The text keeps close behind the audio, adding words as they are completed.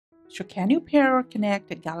So can you pair or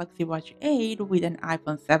connect a Galaxy Watch 8 with an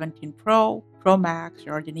iPhone 17 Pro, Pro Max,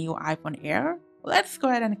 or the new iPhone Air? Let's go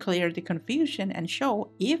ahead and clear the confusion and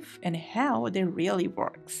show if and how they really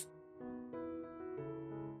works.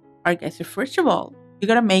 Alright guys, so first of all, you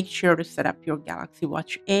gotta make sure to set up your Galaxy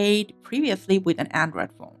Watch 8 previously with an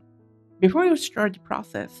Android phone. Before you start the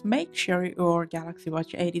process, make sure your Galaxy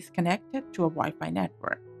Watch 8 is connected to a Wi-Fi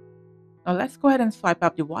network. Now let's go ahead and swipe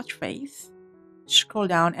up the watch face, scroll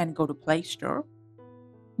down and go to Play Store.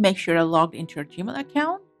 Make sure you're logged into your Gmail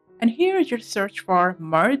account, and here is your search for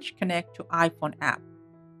Merge Connect to iPhone app.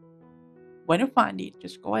 When you find it,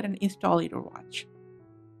 just go ahead and install it or watch.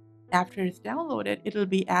 After it's downloaded, it'll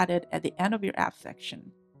be added at the end of your app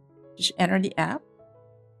section. Just enter the app.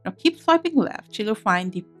 Now keep swiping left till you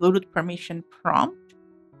find the Bluetooth permission prompt.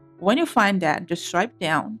 When you find that, just swipe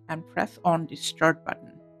down and press on the Start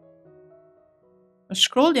button. Now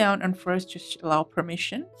scroll down and first just allow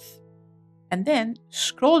permissions, and then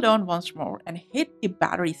scroll down once more and hit the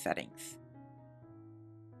battery settings.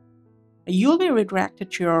 You'll be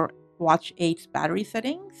redirected to your Watch 8's battery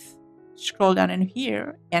settings. Scroll down in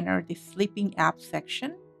here, enter the sleeping app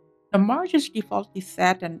section. The Merge is defaultly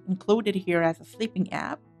set and included here as a sleeping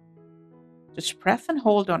app. Just press and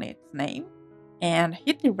hold on its name and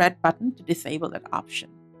hit the red button to disable that option.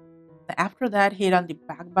 After that, hit on the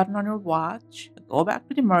back button on your watch, go back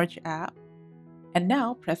to the Merge app, and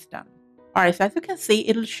now press done. Alright, so as you can see,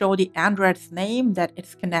 it'll show the Android's name that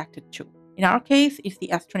it's connected to. In our case, it's the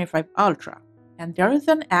S25 Ultra, and there is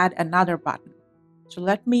an Add Another button. So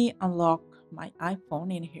let me unlock my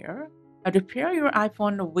iPhone in here. Now to pair your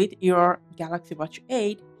iPhone with your Galaxy Watch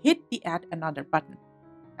 8, hit the Add Another button,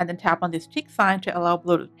 and then tap on this tick sign to allow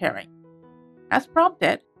Bluetooth pairing. As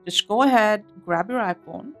prompted, just go ahead, grab your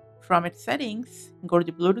iPhone from its settings, and go to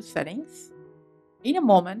the Bluetooth settings. In a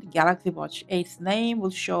moment, Galaxy Watch 8's name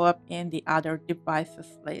will show up in the other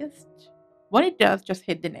devices list. When it does, just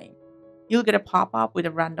hit the name. You'll get a pop-up with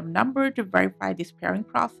a random number to verify this pairing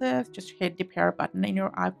process. Just hit the pair button in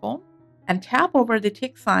your iPhone and tap over the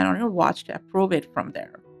tick sign on your watch to approve it from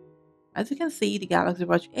there. As you can see, the Galaxy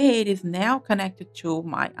Watch 8 is now connected to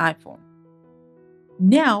my iPhone.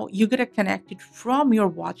 Now you get it connected from your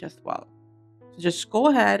watch as well. So just go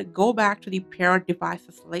ahead, go back to the paired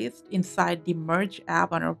devices list inside the Merge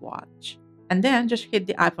app on your watch, and then just hit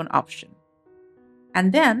the iPhone option.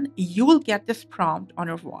 And then you will get this prompt on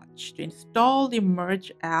your watch to install the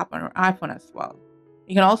Merge app on your iPhone as well.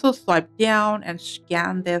 You can also swipe down and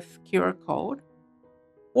scan this QR code,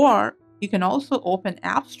 or you can also open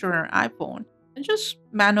App Store on your iPhone and just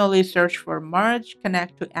manually search for Merge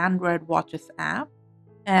Connect to Android Watches app,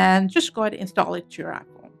 and just go ahead and install it to your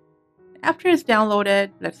iPhone. After it's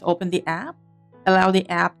downloaded, let's open the app, allow the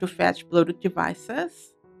app to fetch Bluetooth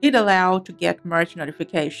devices, hit allow to get Merge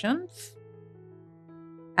notifications,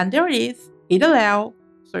 and there it is, hit allow,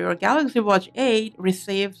 so your Galaxy Watch 8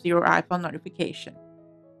 receives your iPhone notification.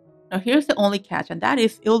 Now here's the only catch, and that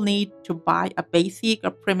is you'll need to buy a basic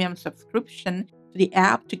or premium subscription to the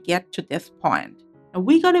app to get to this point. Now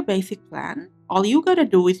we got a basic plan. All you gotta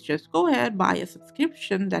do is just go ahead, buy a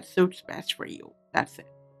subscription that suits best for you. That's it.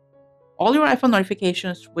 All your iPhone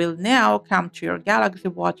notifications will now come to your Galaxy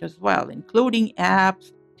Watch as well, including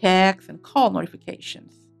apps, texts, and call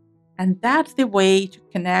notifications. And that's the way to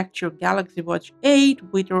connect your Galaxy Watch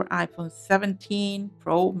 8 with your iPhone 17,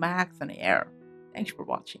 Pro, Max, and Air. Thanks for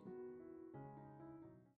watching.